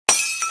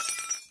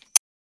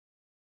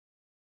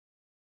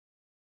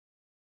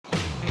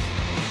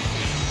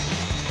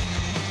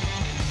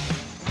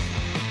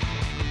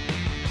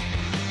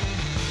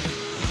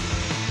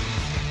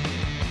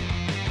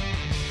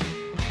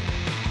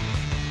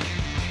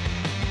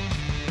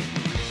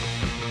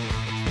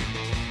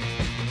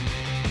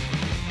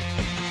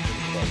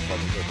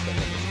fucking good thing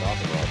on the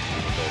stopping rod to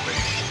keep it open.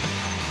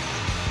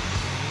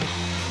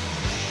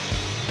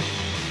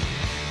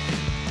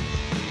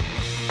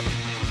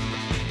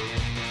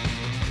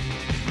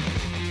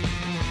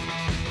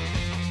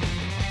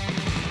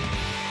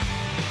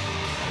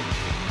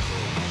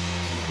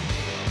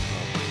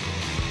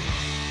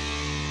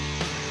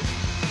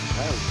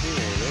 I haven't seen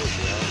any of those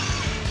yet.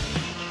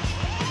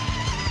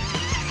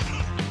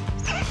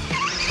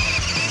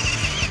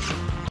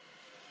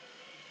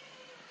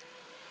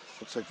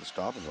 Looks like the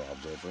stopping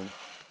rod's open.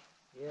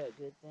 Yeah,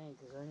 good thing,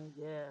 because I need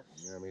gas.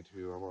 Yeah, me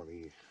too. I'm on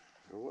E.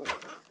 Oh, look.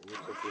 It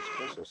looks like the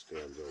espresso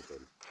stand's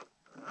open.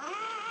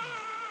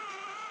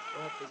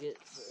 We'll have to get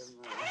some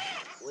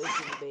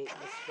waiting bait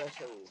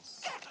espressos.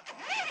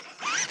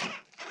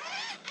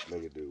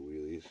 Make it do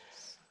wheelies.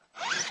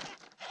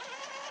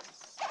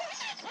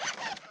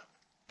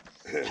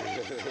 I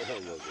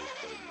love this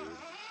thing, dude.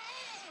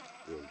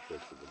 Doing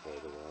tricks with the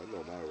parking lot. No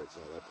matter what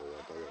side I pull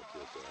up, I got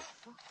fuel cell.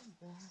 Fucking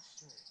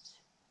bastards.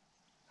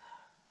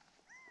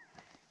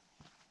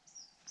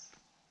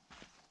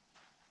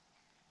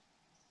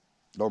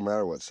 No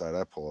matter what side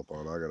I pull up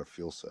on, I got a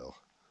fuel cell.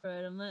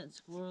 Alright, I'm letting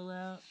Squirrel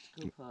out.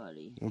 Go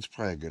potty. That's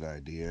probably a good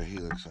idea. He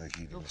looks like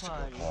he needs to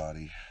go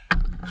potty.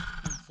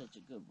 He's such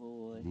a good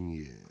boy.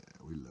 Yeah,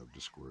 we love the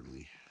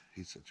Squirrely.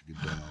 He's such a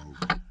good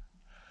dog.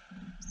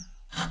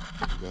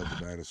 I'm glad the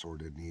dinosaur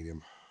didn't eat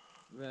him.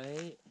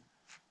 Right?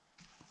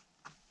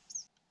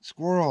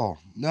 Squirrel,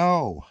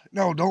 no.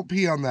 No, don't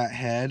pee on that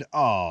head.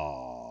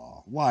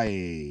 Oh,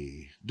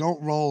 why?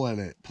 Don't roll in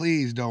it.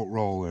 Please don't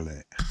roll in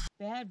it.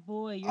 Bad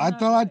boy. You're I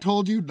thought I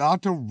told you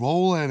not to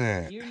roll in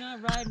it. You're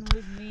not riding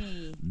with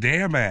me.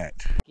 Damn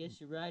it. Guess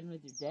you're riding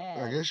with your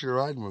dad. I guess you're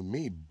riding with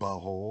me,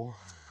 butthole.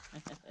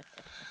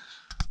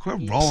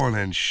 Quit rolling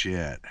in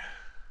shit.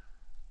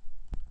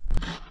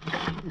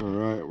 All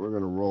right, we're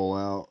going to roll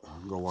out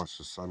and go watch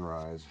the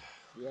sunrise.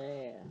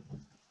 Yeah.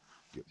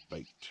 Get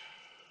baked.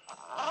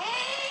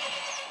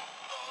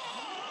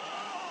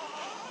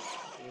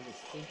 You're the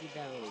stinky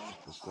dog.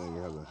 This thing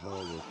has a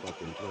hell of a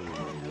fucking turning I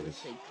radius. wish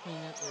they'd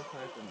clean up their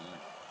parking lot.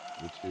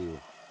 Me too.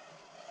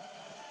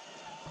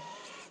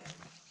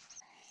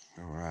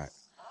 All right.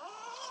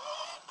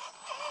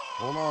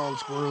 Hold on,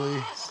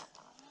 Squirrely.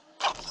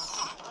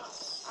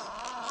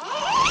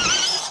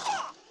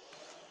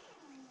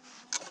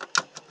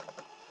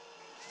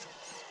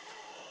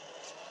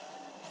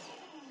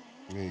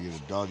 I'm gonna get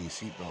a doggy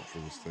seatbelt for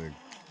this thing.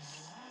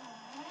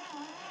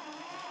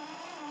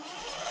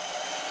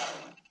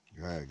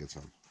 Alright, get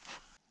some.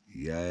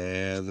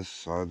 Yeah, the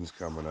sun's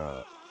coming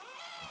up.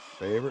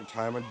 Favorite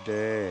time of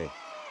day.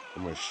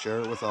 I'm gonna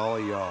share it with all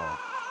of y'all.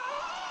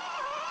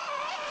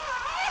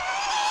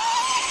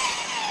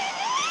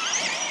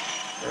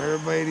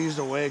 Everybody needs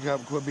to wake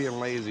up, quit being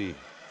lazy.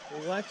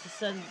 We'll watch the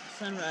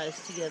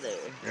sunrise together.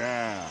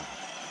 Yeah.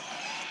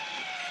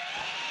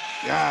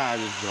 Yeah, I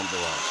just jumped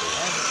around.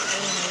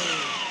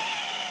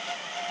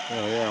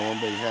 Hell yeah, one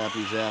big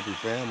happy, zappy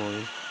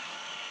family.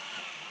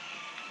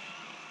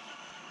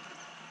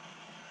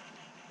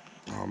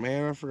 Oh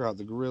man, I forgot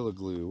the Gorilla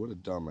Glue. What a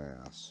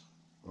dumbass.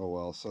 Oh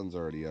well, sun's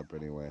already up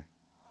anyway.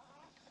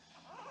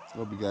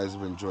 Hope you guys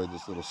have enjoyed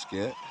this little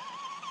skit.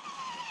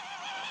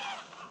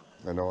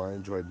 I know I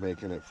enjoyed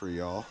making it for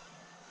y'all.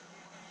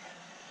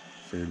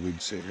 Figured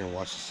we'd sit here and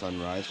watch the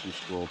sunrise from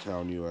Squirrel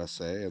Town,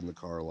 USA in the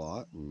car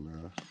lot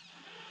and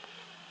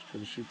just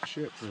gonna shoot the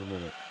shit for a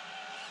minute.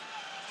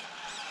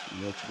 You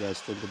know what you guys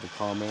think of the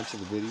comments of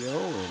the video,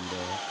 and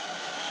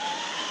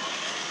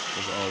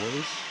as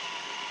always,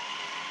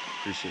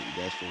 appreciate you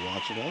guys for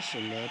watching us,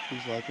 and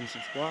please like and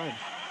subscribe.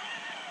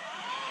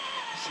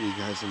 See you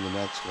guys in the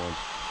next one.